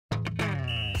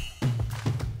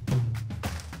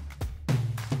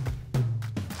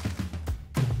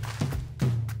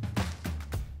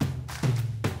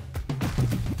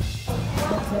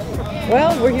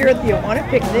Well, we're here at the Awana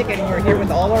picnic, and we're here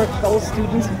with all our fellow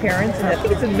students and parents, and I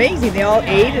think it's amazing. They all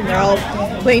ate, and they're all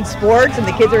playing sports, and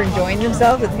the kids are enjoying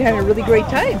themselves. It's having a really great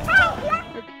time.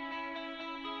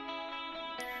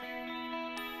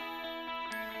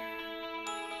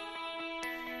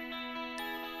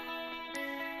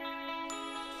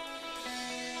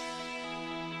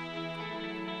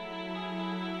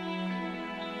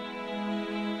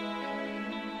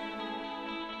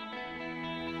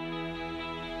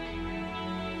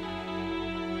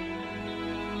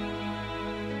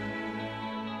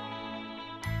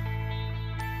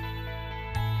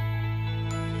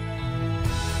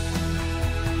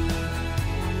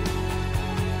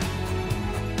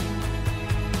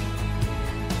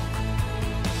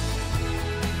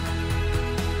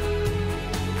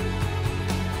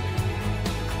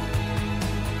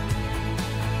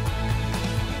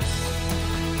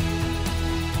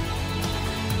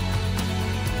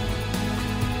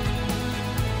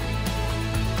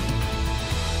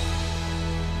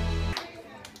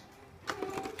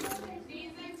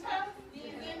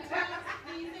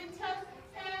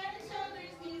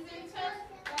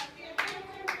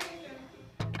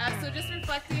 So just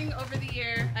reflecting over the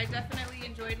year, I definitely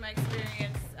enjoyed my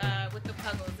experience with the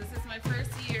Puggles. This is my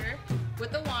first year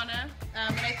with Awana,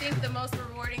 and I think the most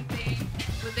rewarding thing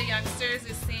with the youngsters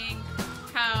is seeing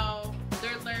how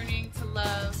they're learning to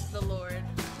love the Lord.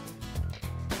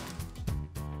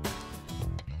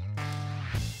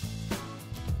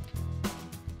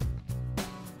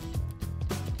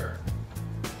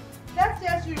 That's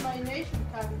just your imagination,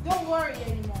 Cabby. Don't worry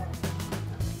anymore.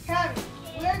 Cabby,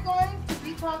 we're going to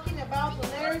be talking about the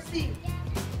letter C.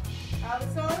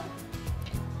 Allison,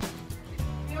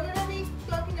 we're going to be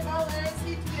talking about letter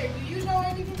C today. Do you know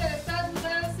anything that starts with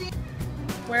letter C?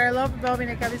 What I love about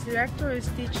being a Cabby's director is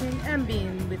teaching and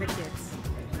being with the kids.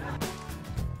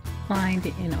 Find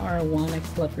in our Awana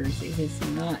Clubbers, it is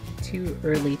not too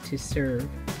early to serve.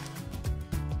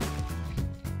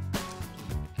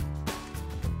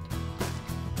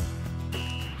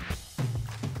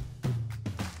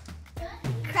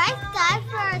 Christ died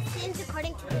for our sins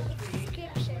according to the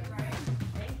Scripture.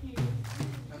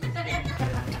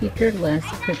 Teacher Les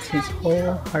puts his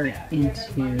whole heart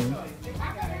into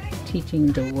teaching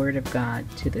the Word of God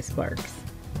to the Sparks.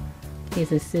 He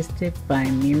is assisted by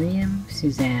Miriam,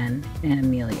 Suzanne, and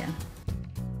Amelia.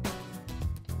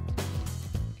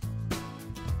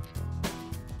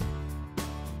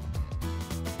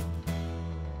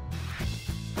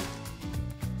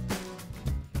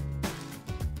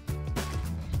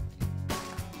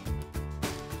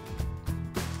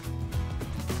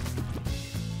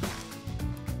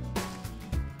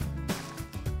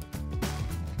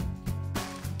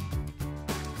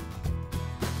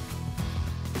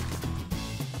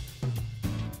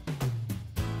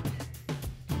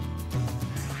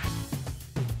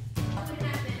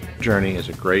 Journey is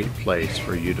a great place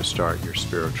for you to start your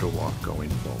spiritual walk going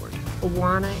forward.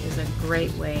 Awana is a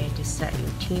great way to set your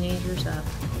teenagers up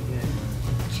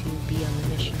to be on the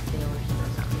mission field.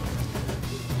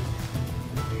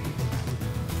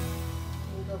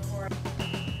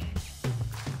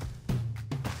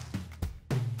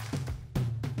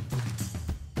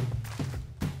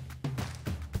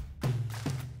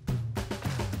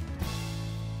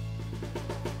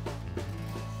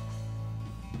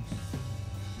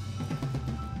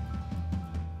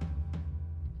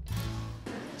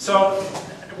 So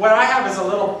what I have is a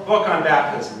little book on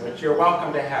baptism, which you're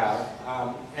welcome to have.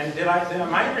 And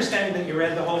am I understanding that you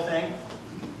read the whole thing?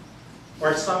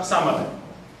 Or some of it?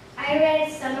 I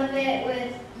read some of it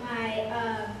with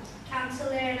my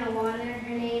counselor in Awana.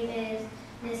 Her name is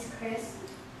Miss Chris.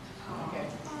 Okay.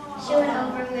 She went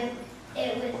over with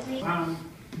it with me.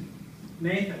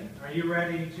 Nathan, are you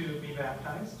ready to be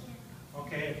baptized?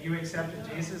 Okay, have you accepted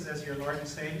Jesus as your Lord and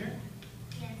Savior?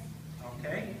 Yes.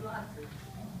 Okay.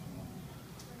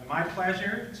 It's my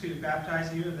pleasure to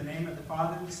baptize you in the name of the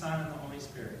Father, the Son, and the Holy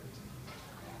Spirit.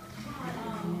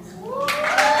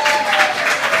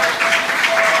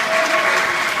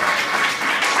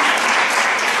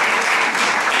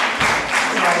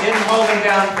 I didn't hold him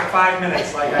down for 5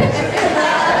 minutes like I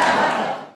said.